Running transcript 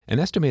An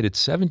estimated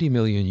 70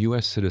 million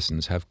U.S.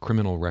 citizens have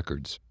criminal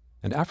records,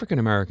 and African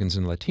Americans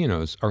and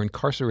Latinos are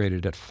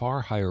incarcerated at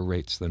far higher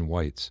rates than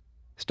whites.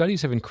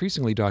 Studies have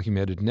increasingly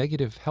documented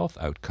negative health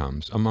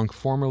outcomes among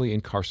formerly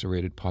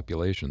incarcerated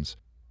populations,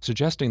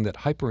 suggesting that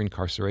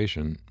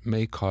hyperincarceration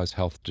may cause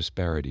health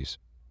disparities.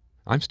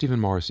 I'm Stephen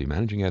Morrissey,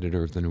 managing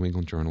editor of the New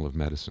England Journal of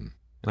Medicine,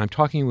 and I'm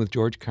talking with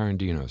George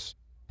Karandinos,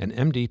 an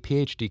MD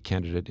PhD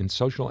candidate in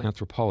social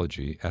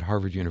anthropology at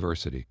Harvard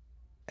University.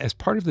 As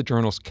part of the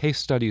journal's Case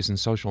Studies in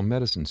Social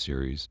Medicine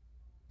series,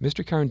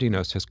 Mr.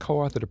 Karandinos has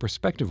co-authored a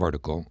perspective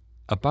article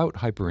about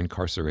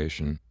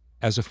hyperincarceration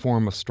as a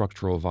form of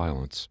structural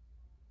violence.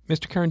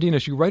 Mr.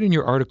 Karandinos, you write in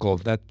your article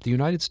that the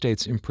United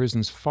States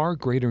imprisons far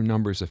greater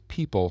numbers of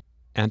people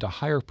and a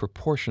higher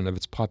proportion of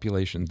its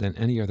population than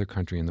any other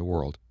country in the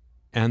world,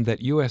 and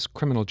that U.S.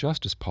 criminal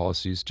justice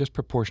policies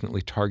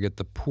disproportionately target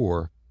the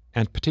poor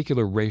and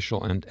particular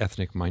racial and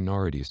ethnic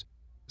minorities.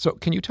 So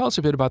can you tell us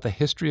a bit about the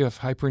history of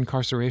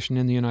hyperincarceration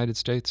in the United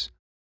States?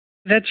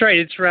 That's right.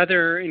 It's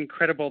rather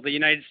incredible. The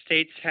United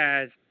States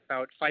has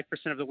about 5%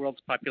 of the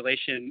world's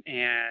population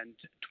and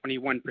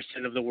 21%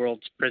 of the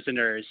world's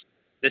prisoners.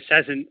 This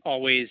hasn't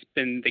always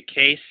been the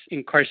case.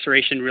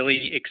 Incarceration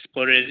really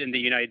exploded in the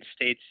United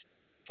States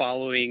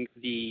following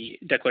the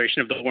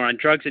declaration of the war on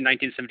drugs in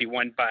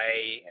 1971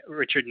 by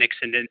Richard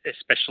Nixon, and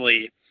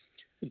especially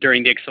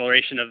during the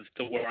acceleration of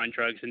the war on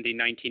drugs in the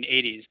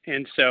 1980s.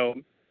 And so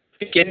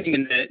beginning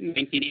in the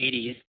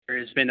 1980s, there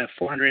has been a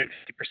 450%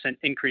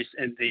 increase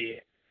in the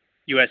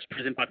U.S.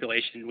 prison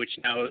population, which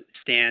now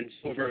stands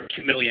over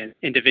 2 million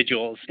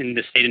individuals in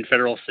the state and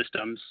federal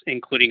systems,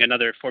 including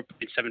another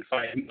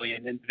 4.75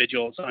 million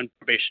individuals on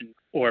probation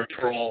or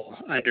parole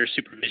under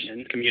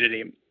supervision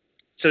community.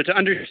 So to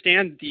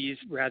understand these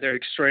rather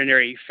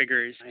extraordinary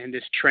figures and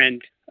this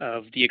trend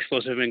of the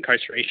explosive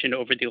incarceration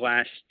over the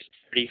last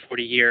 30,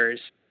 40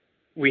 years,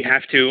 we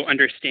have to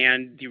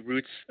understand the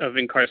roots of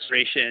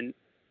incarceration,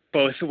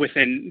 both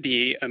within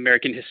the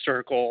American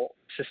historical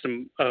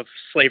system of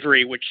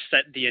slavery, which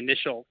set the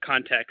initial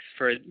context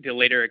for the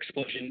later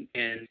explosion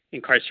in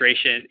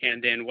incarceration,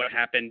 and then what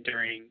happened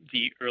during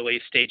the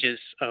early stages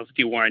of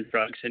the war on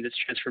drugs and its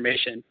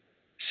transformation.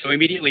 So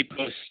immediately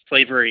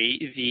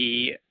post-slavery,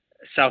 the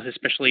South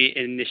especially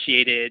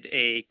initiated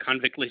a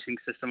convict leasing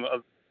system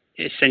of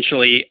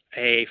essentially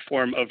a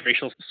form of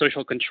racial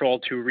social control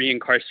to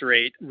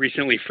reincarcerate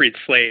recently freed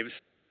slaves.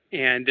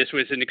 And this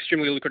was an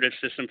extremely lucrative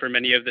system for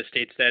many of the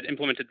states that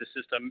implemented the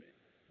system.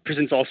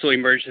 Prisons also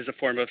emerged as a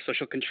form of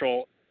social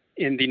control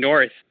in the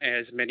North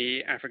as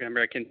many African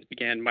Americans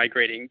began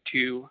migrating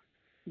to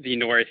the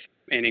North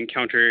and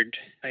encountered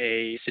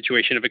a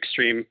situation of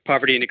extreme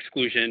poverty and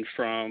exclusion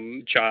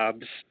from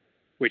jobs,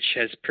 which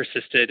has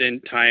persisted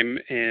in time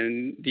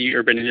in the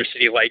urban inner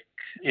city, like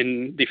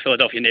in the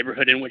Philadelphia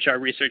neighborhood in which our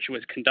research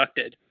was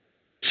conducted.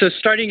 So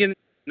starting in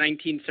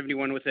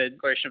 1971 with the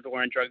declaration of the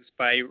war on drugs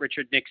by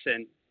Richard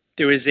Nixon,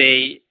 there was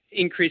a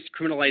increased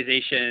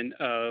criminalization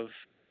of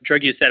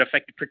drug use that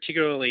affected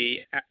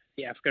particularly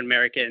the African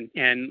American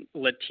and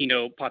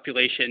Latino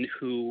population,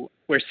 who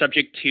were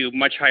subject to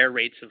much higher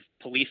rates of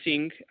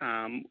policing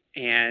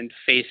and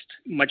faced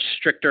much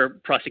stricter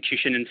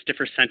prosecution and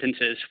stiffer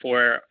sentences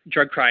for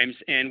drug crimes,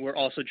 and were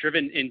also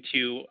driven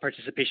into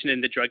participation in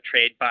the drug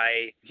trade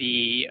by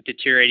the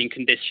deteriorating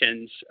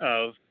conditions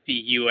of the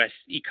U.S.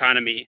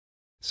 economy.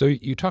 So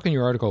you talk in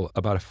your article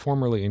about a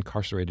formerly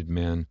incarcerated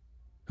man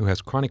who has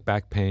chronic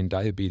back pain,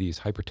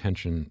 diabetes,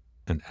 hypertension,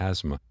 and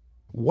asthma.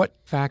 What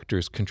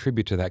factors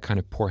contribute to that kind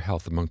of poor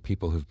health among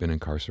people who've been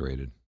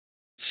incarcerated?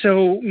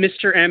 So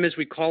Mr. M, as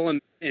we call him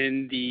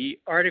in the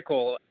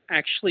article,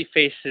 actually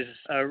faces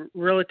a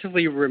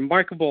relatively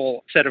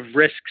remarkable set of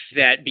risks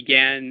that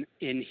began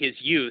in his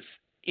youth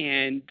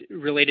and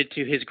related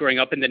to his growing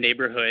up in the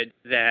neighborhood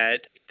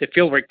that the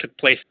fieldwork took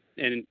place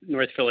in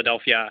North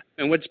Philadelphia.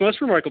 And what's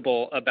most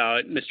remarkable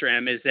about Mr.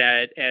 M is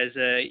that as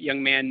a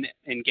young man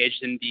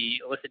engaged in the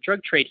illicit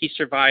drug trade, he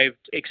survived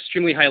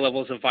extremely high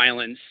levels of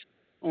violence,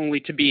 only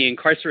to be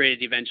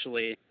incarcerated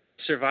eventually,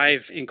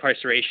 survive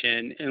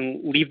incarceration,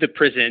 and leave the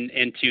prison,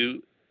 and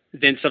to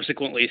then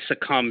subsequently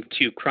succumb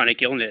to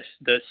chronic illness,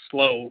 the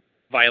slow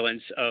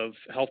violence of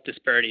health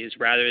disparities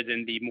rather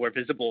than the more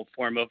visible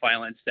form of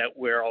violence that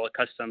we're all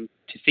accustomed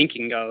to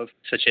thinking of,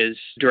 such as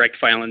direct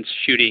violence,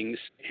 shootings,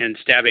 and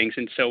stabbings.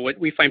 And so what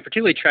we find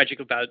particularly tragic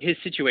about his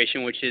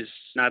situation, which is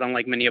not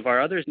unlike many of our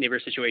other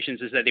neighbor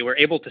situations, is that they were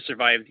able to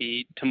survive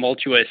the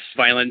tumultuous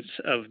violence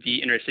of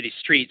the inner city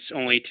streets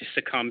only to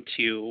succumb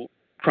to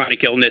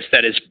chronic illness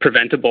that is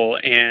preventable.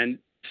 And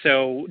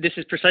so this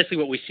is precisely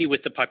what we see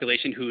with the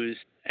population who's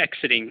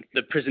exiting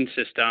the prison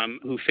system,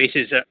 who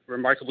faces a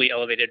remarkably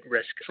elevated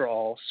risk for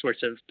all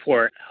sorts of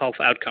poor health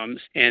outcomes.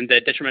 And the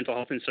detrimental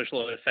health and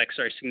social effects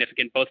are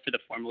significant both for the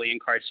formerly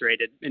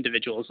incarcerated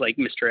individuals like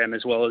Mr. M,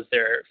 as well as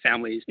their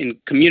families in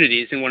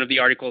communities. And one of the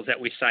articles that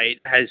we cite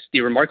has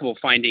the remarkable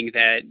finding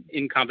that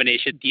in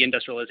combination,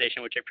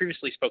 deindustrialization, which I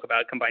previously spoke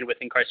about, combined with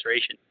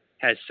incarceration,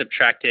 has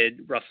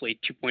subtracted roughly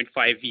 2.5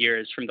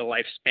 years from the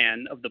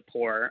lifespan of the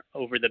poor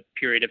over the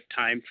period of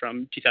time time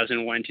from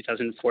 2001,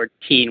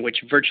 2014,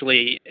 which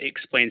virtually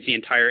explains the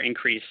entire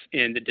increase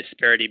in the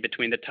disparity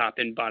between the top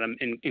and bottom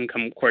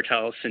income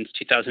quartiles since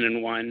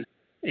 2001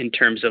 in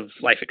terms of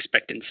life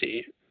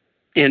expectancy.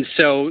 And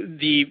so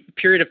the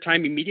period of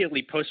time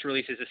immediately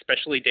post-release is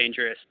especially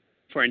dangerous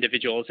for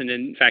individuals. And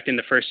in fact, in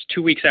the first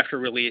 2 weeks after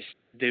release,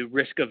 the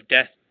risk of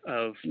death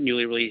of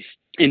newly released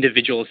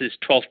individuals is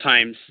 12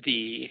 times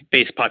the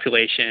base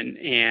population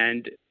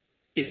and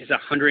is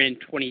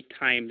 120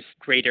 times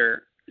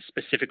greater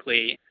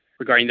specifically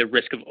regarding the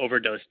risk of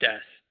overdose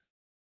death.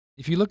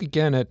 If you look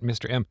again at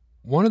Mr. M,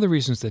 one of the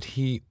reasons that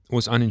he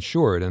was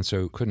uninsured and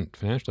so couldn't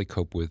financially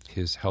cope with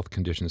his health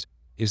conditions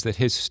is that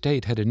his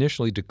state had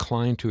initially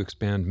declined to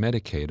expand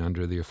Medicaid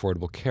under the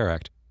Affordable Care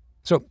Act.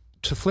 So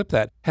to flip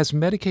that, has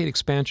Medicaid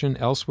expansion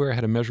elsewhere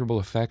had a measurable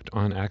effect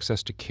on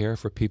access to care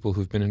for people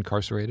who've been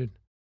incarcerated?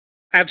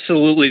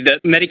 Absolutely. The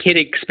Medicaid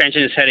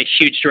expansion has had a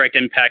huge direct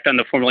impact on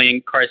the formerly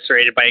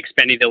incarcerated by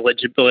expanding the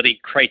eligibility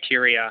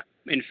criteria.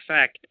 In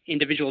fact,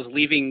 individuals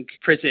leaving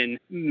prison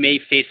may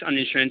face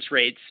uninsurance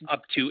rates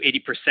up to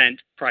 80%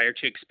 prior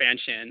to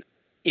expansion.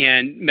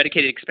 And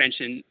Medicaid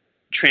expansion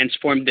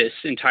transformed this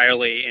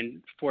entirely.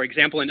 And for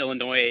example, in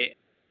Illinois,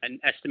 an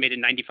estimated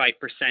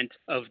 95%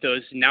 of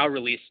those now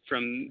released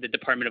from the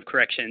Department of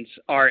Corrections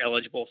are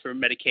eligible for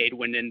Medicaid,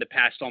 when in the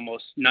past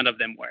almost none of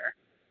them were.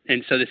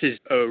 And so this is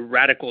a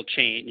radical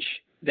change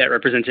that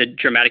represents a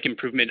dramatic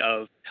improvement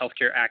of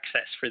healthcare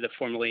access for the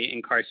formerly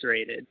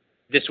incarcerated.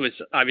 This was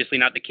obviously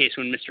not the case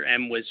when Mr.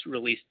 M was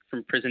released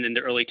from prison in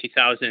the early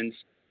 2000s.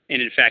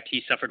 And in fact,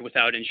 he suffered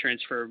without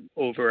insurance for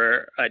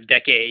over a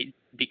decade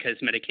because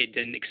Medicaid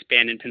didn't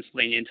expand in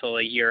Pennsylvania until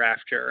a year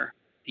after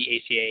the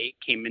ACA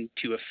came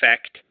into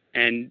effect.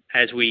 And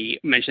as we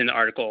mentioned in the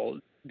article,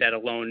 that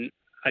alone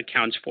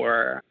accounts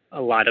for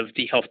a lot of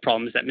the health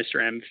problems that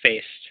Mr. M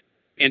faced.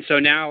 And so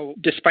now,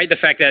 despite the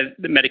fact that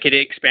the Medicaid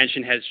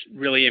expansion has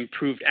really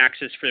improved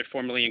access for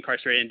formerly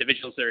incarcerated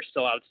individuals, there are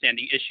still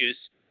outstanding issues.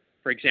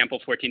 For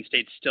example, 14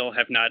 states still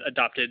have not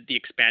adopted the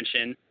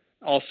expansion.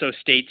 Also,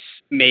 states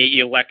may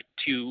elect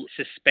to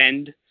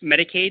suspend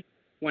Medicaid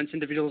once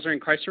individuals are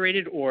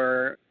incarcerated,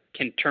 or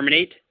can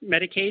terminate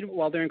Medicaid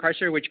while they're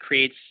incarcerated, which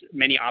creates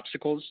many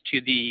obstacles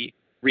to the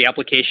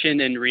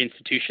reapplication and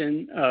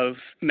reinstitution of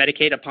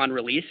Medicaid upon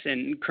release.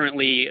 And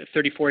currently,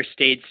 34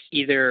 states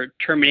either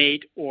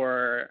terminate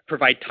or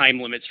provide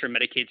time limits for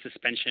Medicaid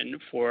suspension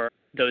for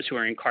those who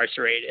are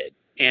incarcerated.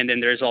 And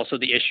then there's also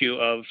the issue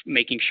of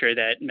making sure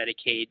that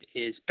Medicaid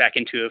is back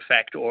into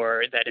effect,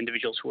 or that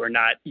individuals who are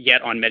not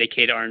yet on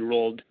Medicaid are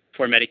enrolled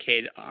for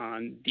Medicaid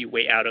on the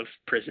way out of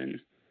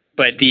prison.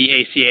 But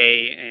the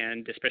ACA,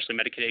 and especially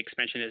Medicaid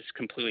expansion, has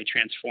completely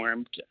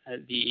transformed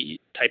the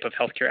type of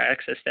healthcare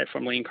access that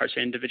formerly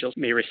incarcerated individuals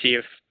may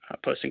receive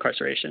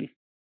post-incarceration.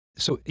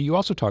 So you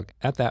also talk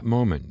at that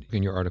moment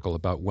in your article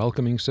about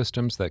welcoming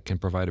systems that can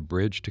provide a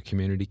bridge to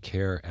community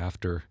care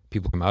after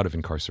people come out of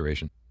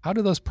incarceration. How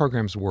do those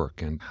programs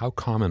work, and how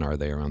common are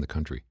they around the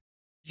country?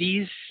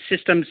 These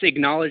systems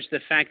acknowledge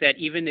the fact that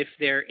even if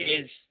there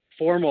is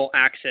formal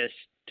access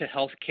to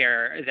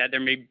healthcare, that there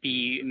may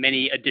be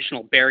many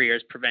additional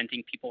barriers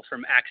preventing people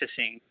from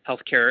accessing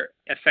healthcare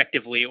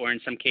effectively, or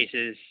in some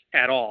cases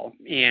at all.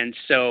 And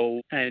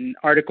so an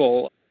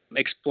article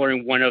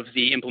exploring one of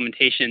the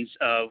implementations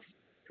of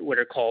what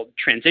are called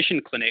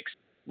transition clinics,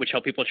 which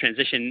help people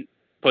transition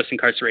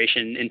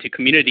post-incarceration into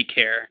community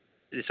care.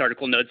 This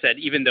article notes that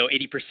even though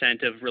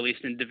 80% of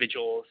released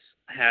individuals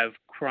have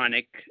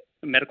chronic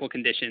medical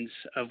conditions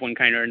of one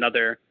kind or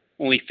another,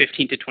 only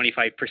 15 to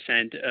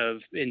 25%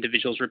 of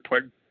individuals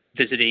report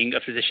visiting a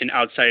physician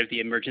outside of the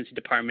emergency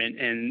department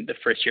in the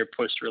first year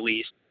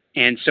post-release.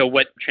 And so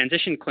what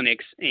transition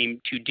clinics aim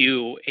to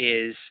do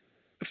is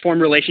form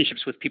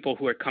relationships with people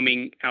who are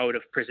coming out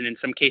of prison, in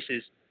some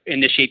cases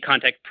initiate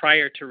contact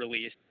prior to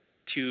release,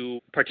 to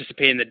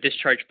participate in the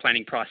discharge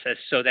planning process,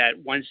 so that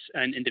once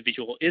an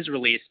individual is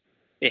released,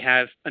 they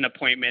have an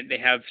appointment, they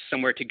have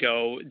somewhere to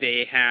go,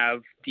 they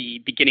have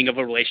the beginning of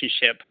a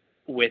relationship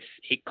with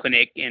a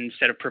clinic and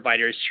set of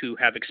providers who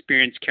have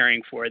experience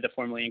caring for the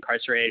formerly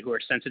incarcerated, who are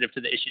sensitive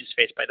to the issues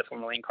faced by the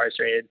formerly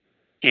incarcerated,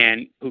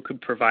 and who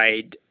could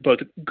provide both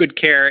good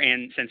care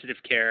and sensitive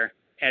care,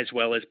 as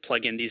well as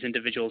plug in these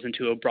individuals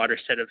into a broader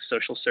set of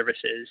social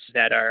services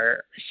that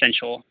are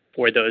essential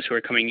for those who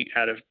are coming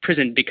out of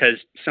prison. Because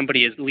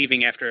somebody is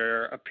leaving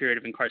after a period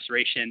of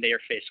incarceration, they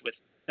are faced with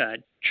a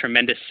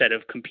tremendous set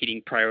of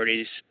competing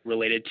priorities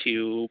related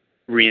to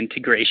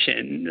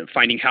reintegration,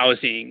 finding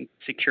housing,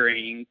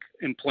 securing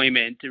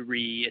employment,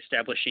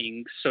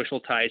 reestablishing social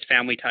ties,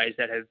 family ties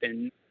that have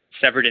been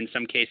severed in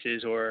some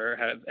cases or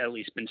have at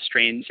least been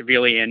strained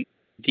severely. And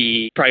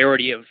the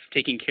priority of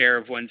taking care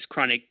of one's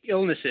chronic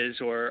illnesses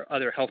or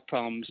other health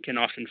problems can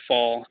often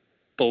fall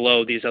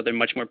below these other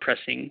much more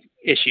pressing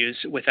issues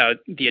without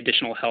the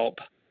additional help.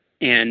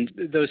 And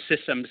those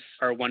systems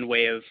are one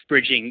way of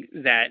bridging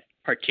that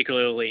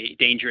particularly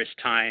dangerous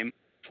time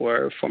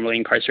for formerly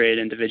incarcerated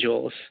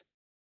individuals.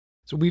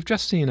 So we've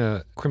just seen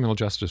a criminal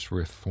justice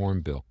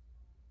reform bill.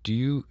 Do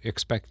you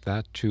expect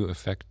that to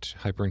affect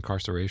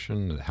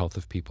hyperincarceration, the health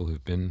of people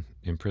who've been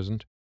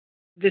imprisoned?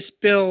 This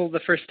bill,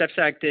 the First Steps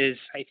Act, is,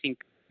 I think,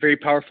 very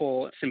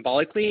powerful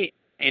symbolically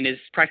and is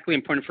practically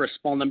important for a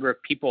small number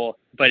of people,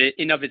 but it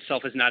in of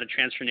itself is not a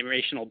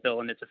transformational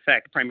bill in its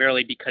effect,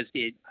 primarily because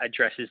it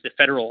addresses the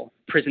federal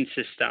prison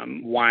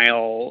system,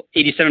 while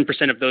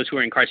 87% of those who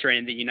are incarcerated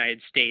in the United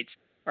States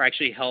are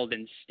actually held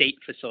in state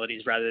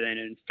facilities rather than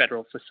in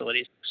federal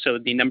facilities. So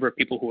the number of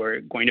people who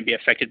are going to be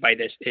affected by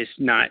this is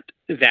not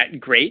that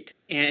great.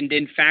 And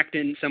in fact,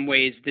 in some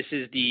ways, this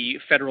is the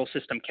federal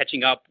system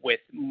catching up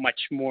with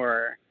much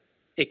more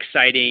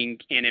exciting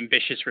and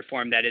ambitious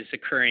reform that is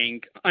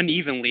occurring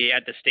unevenly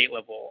at the state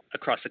level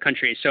across the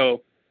country.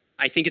 So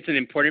I think it's an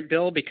important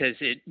bill because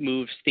it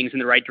moves things in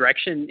the right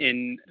direction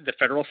in the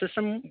federal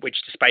system, which,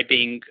 despite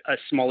being a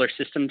smaller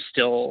system,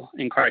 still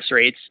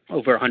incarcerates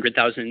over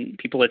 100,000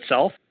 people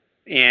itself,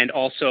 and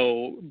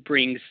also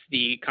brings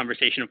the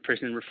conversation of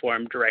prison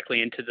reform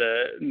directly into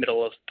the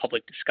middle of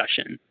public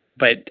discussion.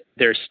 But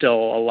there's still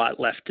a lot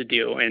left to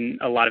do, and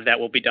a lot of that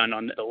will be done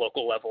on the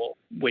local level,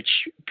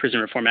 which prison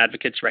reform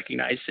advocates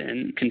recognize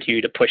and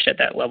continue to push at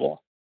that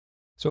level.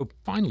 So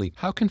finally,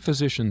 how can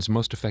physicians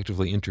most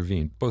effectively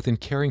intervene, both in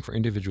caring for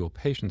individual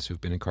patients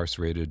who've been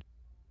incarcerated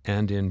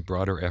and in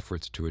broader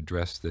efforts to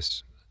address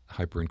this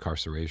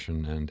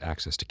hyperincarceration and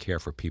access to care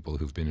for people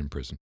who've been in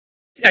prison?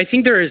 I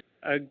think there is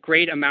a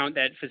great amount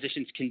that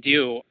physicians can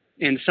do.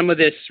 And some of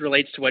this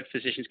relates to what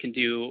physicians can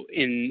do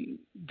in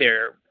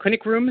their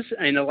clinic rooms.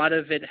 And a lot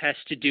of it has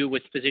to do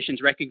with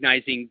physicians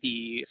recognizing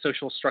the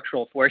social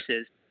structural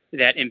forces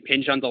that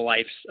impinge on the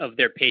lives of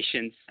their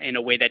patients in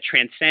a way that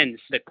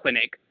transcends the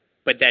clinic,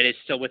 but that is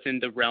still within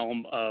the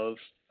realm of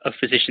a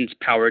physician's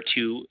power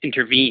to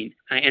intervene.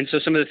 And so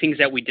some of the things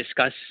that we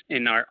discuss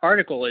in our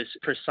article is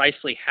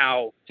precisely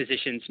how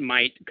physicians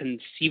might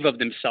conceive of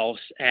themselves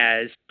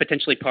as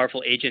potentially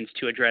powerful agents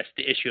to address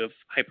the issue of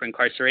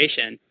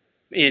hyperincarceration.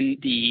 In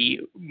the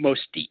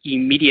most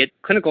immediate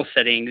clinical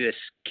setting, this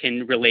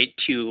can relate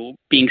to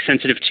being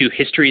sensitive to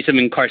histories of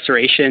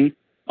incarceration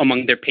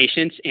among their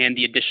patients and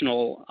the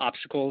additional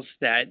obstacles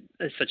that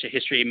such a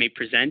history may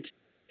present,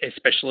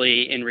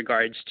 especially in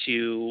regards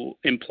to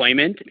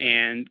employment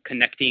and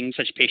connecting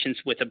such patients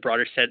with a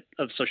broader set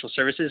of social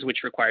services,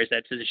 which requires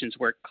that physicians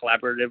work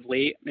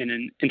collaboratively in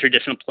an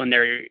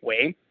interdisciplinary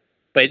way.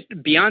 But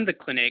beyond the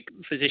clinic,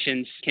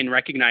 physicians can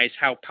recognize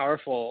how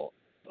powerful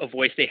a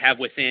voice they have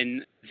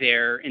within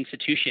their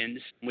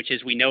institutions, which,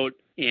 as we note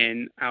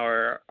in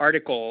our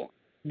article,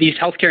 these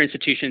healthcare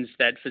institutions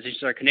that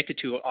physicians are connected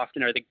to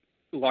often are the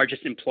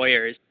largest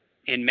employers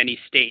in many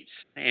states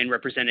and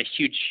represent a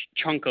huge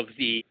chunk of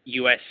the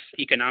U.S.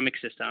 economic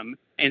system.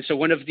 And so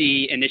one of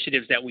the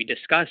initiatives that we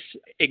discuss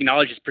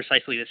acknowledges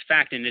precisely this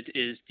fact, and it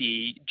is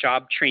the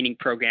job training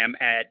program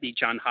at the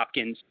Johns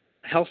Hopkins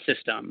Health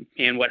System.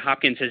 And what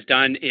Hopkins has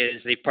done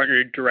is they've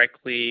partnered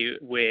directly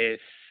with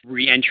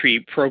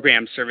reentry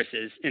program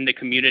services in the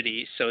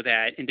community so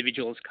that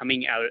individuals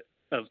coming out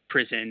of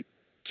prison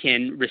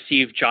can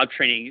receive job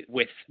training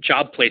with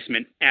job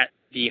placement at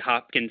the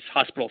Hopkins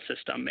hospital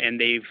system.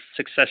 And they've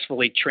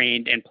successfully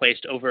trained and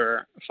placed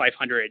over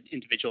 500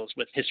 individuals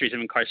with histories of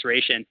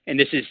incarceration. And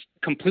this is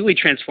completely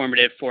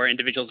transformative for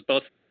individuals,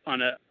 both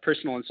on a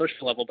personal and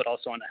social level, but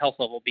also on a health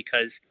level,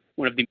 because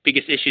one of the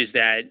biggest issues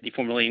that the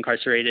formerly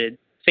incarcerated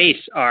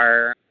face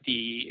are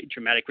the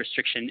dramatic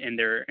restriction in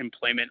their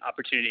employment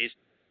opportunities.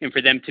 And for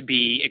them to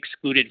be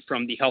excluded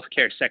from the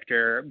healthcare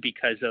sector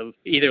because of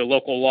either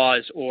local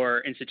laws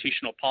or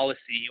institutional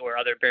policy or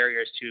other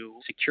barriers to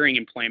securing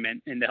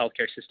employment in the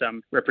healthcare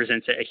system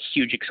represents a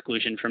huge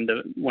exclusion from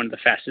one of the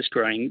fastest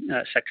growing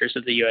sectors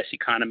of the U.S.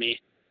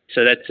 economy.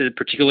 So that's a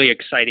particularly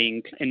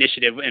exciting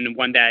initiative, and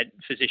one that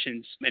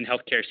physicians and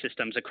healthcare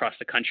systems across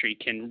the country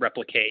can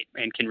replicate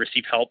and can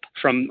receive help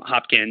from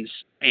Hopkins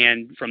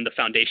and from the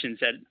foundations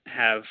that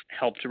have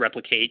helped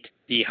replicate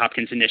the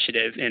Hopkins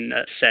initiative in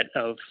a set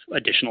of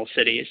additional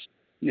cities.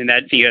 And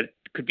that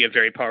could be a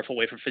very powerful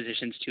way for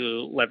physicians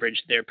to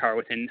leverage their power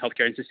within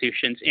healthcare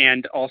institutions,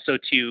 and also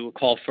to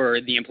call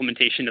for the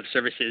implementation of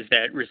services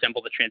that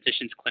resemble the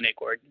transitions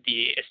clinic or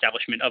the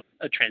establishment of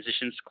a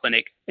transitions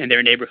clinic in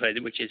their neighborhood,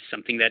 which is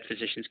something that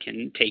physicians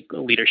can take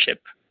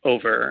leadership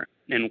over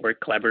and work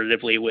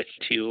collaboratively with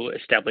to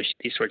establish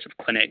these sorts of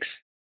clinics.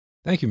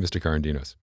 Thank you, Mr. Karandinos.